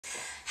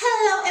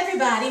Hello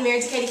everybody,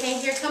 Mary Katie Kane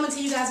here, coming to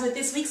you guys with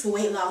this week's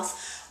Weight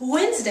Loss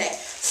Wednesday.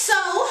 So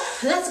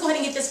let's go ahead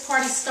and get this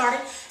party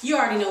started. You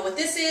already know what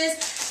this is.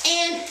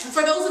 And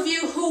for those of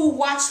you who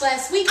watched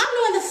last week,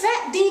 I'm doing the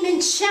Fat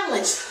Demon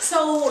Challenge.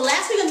 So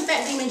last week on the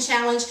Fat Demon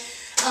Challenge,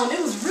 it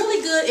was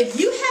really good. If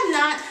you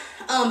have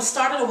not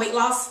started a weight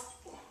loss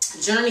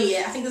journey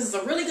yet, I think this is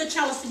a really good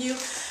challenge for you.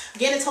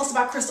 Again, it's hosted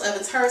by Crystal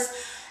Evans-Hurst,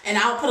 and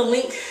I'll put a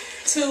link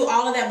to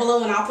all of that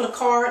below, and I'll put a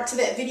card to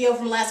that video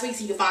from last week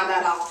so you can find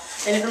out all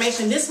that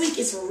information. This week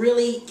is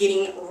really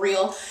getting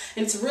real,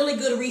 and it's a really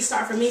good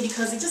restart for me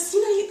because it just,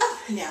 you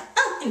up and down,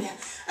 up and down,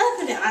 up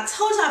and down. I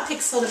told you I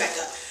picked soda back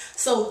up.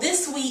 So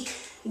this week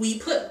we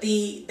put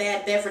the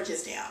bad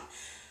beverages down.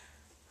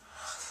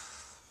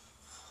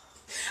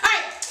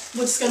 Alright,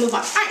 we're just gonna move on.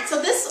 Alright, so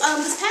this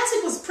past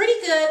week was pretty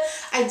good.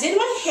 I did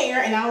my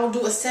hair, and I will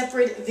do a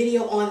separate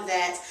video on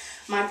that.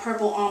 My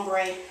purple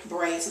ombre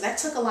braid. So that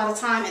took a lot of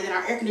time, and then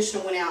our air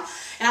conditioner went out,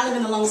 and I live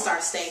in the Lone Star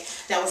State.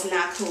 That was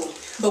not cool,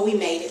 but we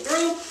made it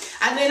through.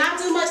 I did not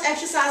do much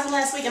exercising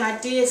last week, and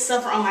I did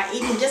suffer on my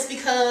eating just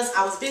because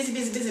I was busy,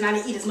 and I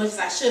didn't eat as much as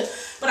I should,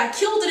 but I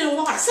killed it in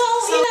water. So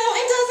you know,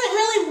 it doesn't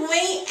really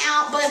weigh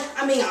out, but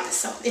I'm being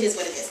honest, so it is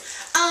what it is.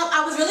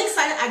 I was really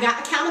excited. I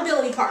got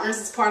accountability partners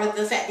as part of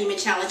the Fat Demon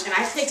Challenge, and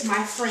I picked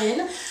my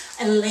friend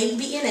and Lady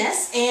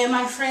BNS and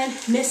my friend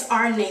Miss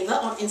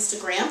Arneva on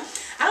Instagram.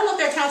 I don't know if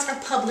their accounts are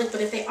public, but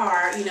if they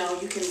are, you know,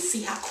 you can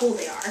see how cool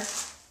they are.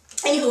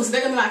 Anywho, so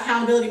they're going to be my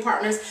accountability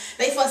partners.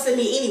 They fuss at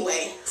me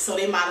anyway, so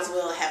they might as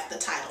well have the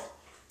title.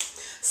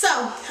 So,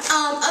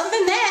 other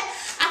than that,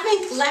 I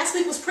think last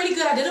week was pretty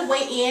good. I did a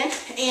weigh-in,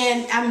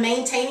 and I'm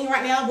maintaining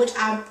right now, which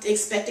I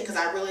expected because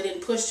I really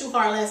didn't push too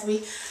hard last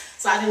week.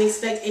 So I didn't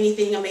expect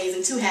anything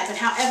amazing to happen.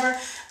 However,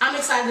 I'm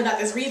excited about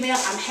this revamp.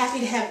 I'm happy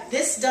to have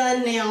this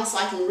done now so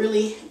I can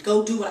really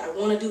go do what I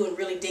want to do and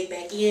really dig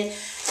back in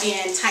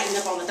and tighten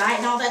up on the diet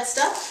and all that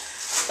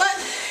stuff. But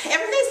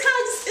everything's kind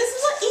of just, this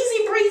is an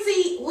easy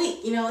breezy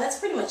week. You know, that's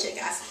pretty much it,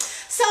 guys.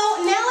 So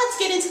now let's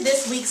get into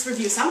this week's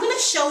review. So I'm going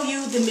to show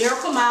you the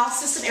Miracle Mile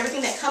system,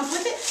 everything that comes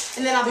with it,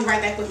 and then I'll be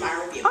right back with my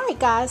review. All right,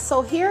 guys.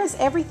 So here's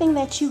everything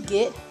that you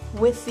get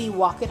with the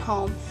Walk at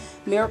Home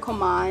Miracle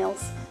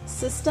Miles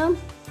system.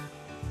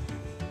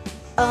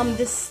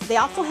 They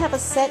also have a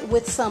set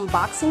with some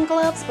boxing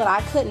gloves, but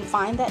I couldn't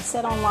find that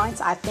set online,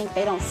 so I think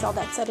they don't sell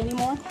that set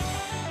anymore.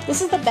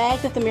 This is the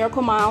bag that the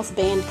Miracle Miles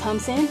band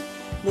comes in.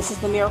 This is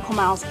the Miracle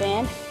Miles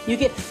band. You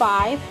get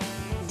 5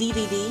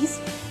 DVDs.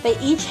 They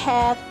each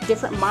have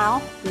different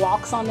mile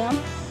walks on them.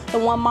 The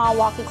 1 mile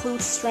walk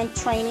includes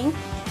strength training,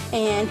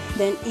 and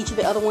then each of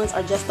the other ones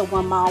are just the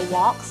 1 mile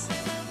walks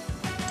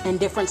and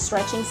different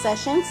stretching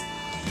sessions.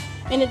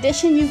 In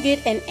addition, you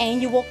get an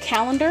annual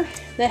calendar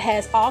that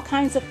has all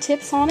kinds of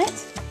tips on it,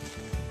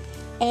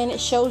 and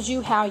it shows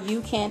you how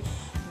you can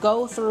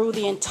go through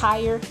the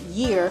entire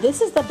year.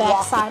 This is the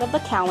back side of the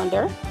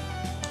calendar,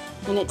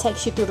 and it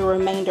takes you through the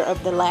remainder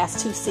of the last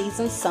 2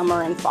 seasons,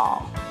 summer and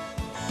fall.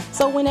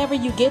 So whenever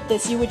you get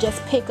this, you would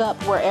just pick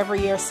up wherever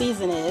your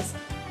season is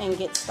and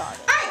get started.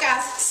 Alright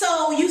guys,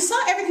 so you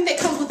saw everything that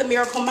comes with the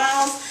Miracle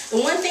Miles. The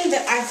one thing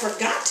that I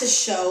forgot to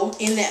show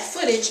in that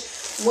footage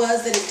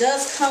was that it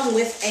does come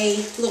with a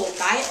little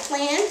diet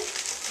plan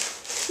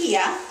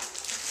here,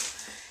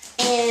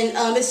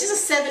 and it's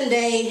just a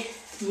 7-day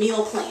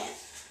meal plan.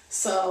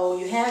 So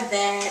you have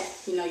that,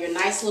 you know, your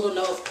nice little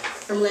note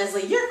from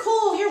Leslie. You're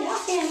cool, you're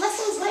walking, let's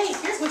lose weight,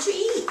 here's what you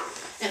eat,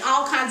 and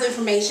all kinds of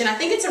information. I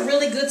think it's a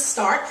really good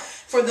start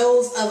for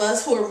those of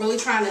us who are really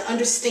trying to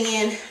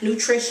understand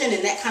nutrition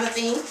and that kind of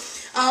thing.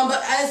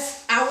 But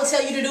as I will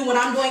tell you to do when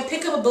I'm doing,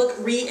 pick up a book,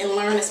 read and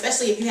learn,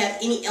 especially if you have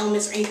any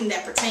ailments or anything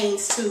that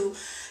pertains to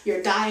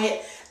your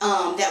diet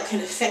that can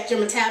affect your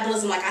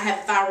metabolism. Like I have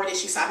a thyroid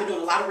issue, so I've been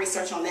doing a lot of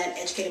research on that and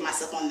educating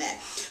myself on that.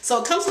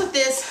 So it comes with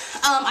this.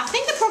 I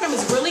think the program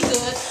is really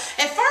good.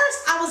 At first,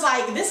 I was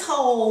like, this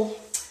whole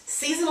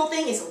seasonal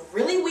thing is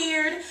really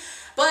weird,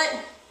 but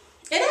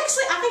it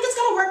actually, I think it's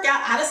going to work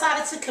out. I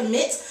decided to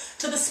commit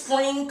to the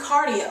spring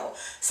cardio.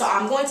 So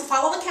I'm going to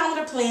follow the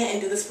calendar plan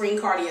and do the spring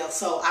cardio.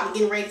 So I'm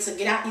getting ready to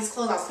get out these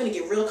clothes. I was going to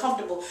get real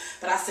comfortable,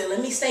 but I said, let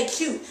me stay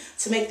cute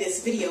to make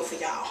this video for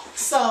y'all.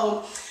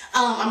 So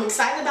I'm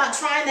excited about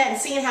trying that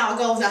and seeing how it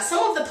goes. Now,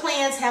 some of the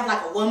plans have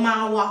like a 1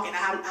 mile walk,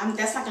 and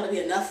that's not going to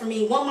be enough for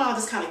me. 1 mile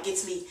just kind of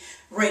gets me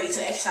ready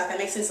to exercise. That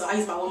makes sense. So I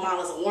use my 1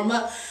 mile as a warm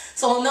up.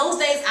 So on those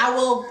days, I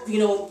will, you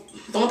know,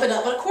 bump it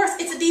up. But of course,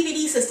 it's a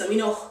DVD system. You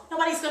know,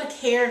 nobody's going to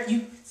care if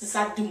you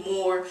decide to do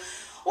more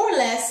or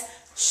less.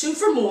 Shoot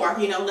for more.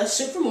 You know, let's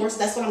shoot for more. So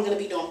that's what I'm going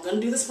to be doing. I'm going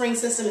to do the spring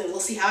system, and we'll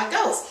see how it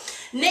goes.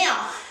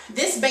 Now,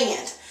 this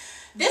band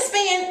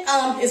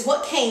is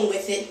what came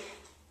with it.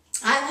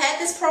 I've had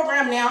this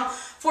program now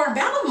for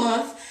about a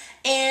month,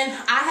 and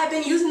I have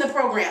been using the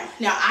program.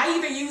 Now, I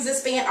either use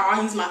this band or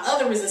I use my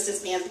other resistance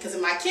bands, because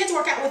if my kids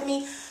work out with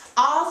me,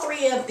 all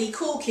 3 of the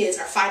cool kids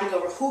are fighting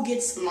over who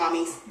gets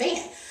mommy's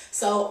band.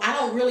 So I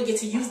don't really get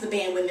to use the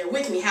band when they're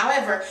with me.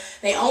 However,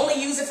 they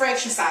only use it for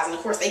exercise, and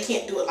of course they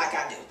can't do it like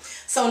I do.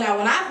 So now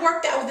when I've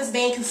worked out with this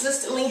band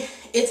consistently,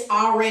 it's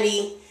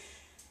already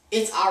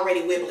it's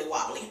already wibbly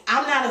wobbly.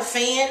 I'm not a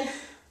fan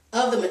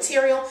of the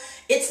material.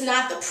 It's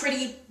not the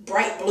pretty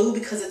bright blue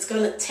because it's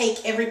going to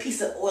take every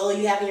piece of oil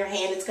you have in your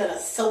hand. It's going to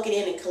soak it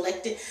in and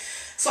collect it.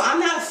 So I'm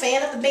not a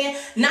fan of the band.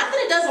 Not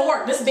that it doesn't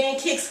work. This band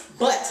kicks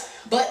butt.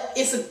 But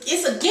it's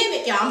a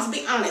gimmick, y'all. I'm just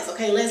be honest.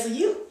 Okay, Leslie,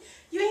 you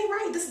ain't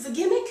right. This is a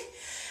gimmick.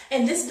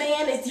 And this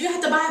band, you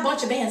have to buy a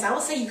bunch of bands. I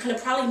would say you're going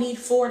to probably need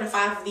 4 to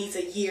 5 of these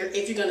a year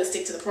if you're going to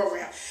stick to the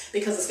program.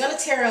 Because it's going to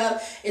tear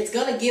up, it's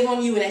going to give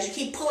on you, and as you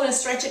keep pulling and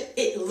stretching,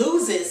 it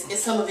loses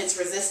some of its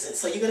resistance.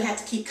 So you're going to have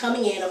to keep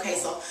coming in. Okay,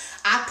 so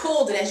I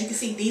pulled it. As you can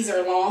see, these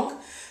are long.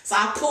 So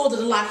I pulled it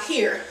a lot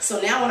here.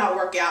 So now when I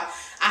work out,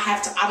 I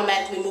have to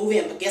automatically move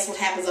in. But guess what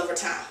happens over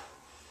time?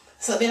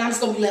 So then I'm just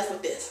going to be left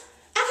with this.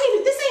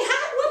 This ain't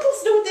hot. What am I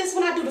supposed to do with this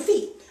when I do the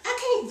feet? I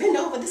can't bend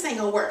over. This ain't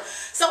going to work.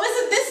 So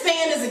this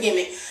band is a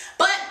gimmick.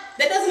 But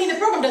that doesn't mean the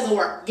program doesn't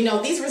work. You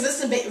know, these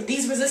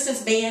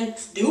resistance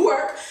bands do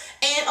work,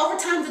 and over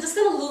time they're just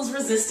going to lose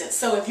resistance.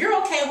 So if you're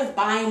okay with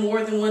buying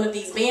more than one of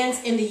these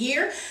bands in the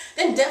year,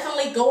 then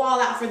definitely go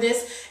all out for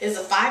this. It's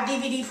a 5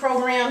 DVD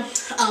program,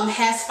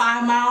 has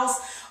 5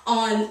 miles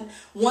on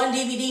one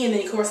DVD, and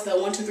then of course the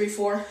 1, 2, 3,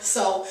 4.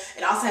 So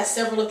it also has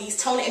several of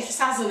these toning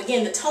exercises, and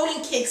again, the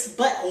toning kicks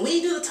butt. When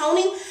we do the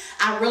toning,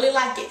 I really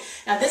like it.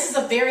 Now this is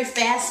a very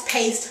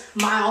fast-paced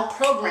mile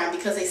program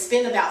because they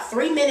spend about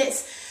 3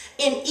 minutes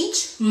in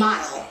each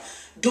mile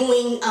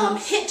doing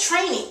HIIT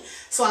training.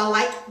 So I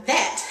like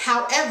that.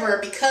 However,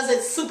 because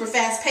it's super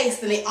fast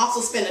paced, then they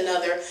also spend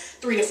another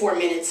 3 to 4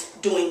 minutes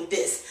doing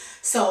this.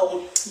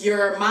 So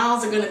your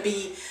miles are going to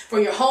be, for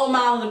your whole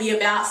mile, it'll be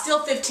about still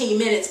 15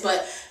 minutes,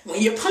 but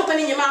when you're pumping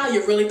in your mile,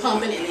 you're really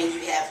pumping, and then you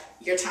have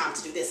your time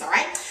to do this, all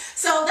right?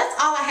 So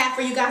that's all I have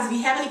for you guys. If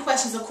you have any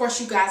questions, of course,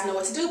 you guys know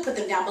what to do. Put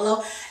them down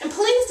below. And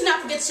please do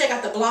not forget to check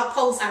out the blog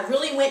post. I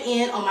really went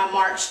in on my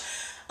March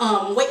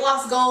weight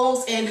loss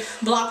goals and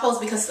blog posts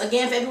because,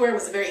 again, February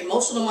was a very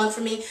emotional month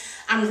for me.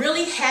 I'm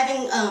really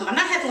having, I'm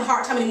not having a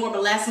hard time anymore,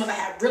 but last month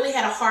I really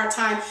had a hard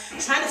time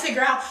trying to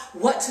figure out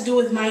what to do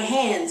with my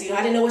hands. You know,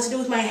 I didn't know what to do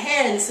with my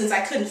hands since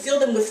I couldn't fill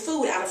them with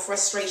food out of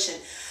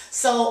frustration.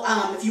 So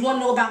if you want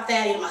to know about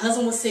that, you know, my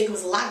husband was sick. It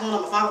was a lot going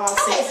on. My father was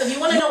sick. So if you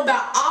want to know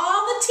about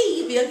all the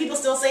tea, if young people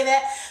still say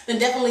that, then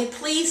definitely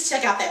please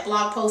check out that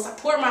blog post. I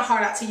poured my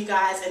heart out to you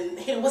guys, and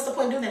you know, what's the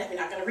point of doing that if you're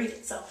not going to read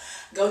it? So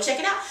go check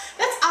it out.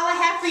 That's all I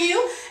have for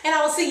you, and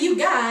I will see you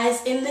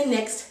guys in the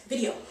next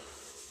video.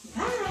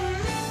 Bye.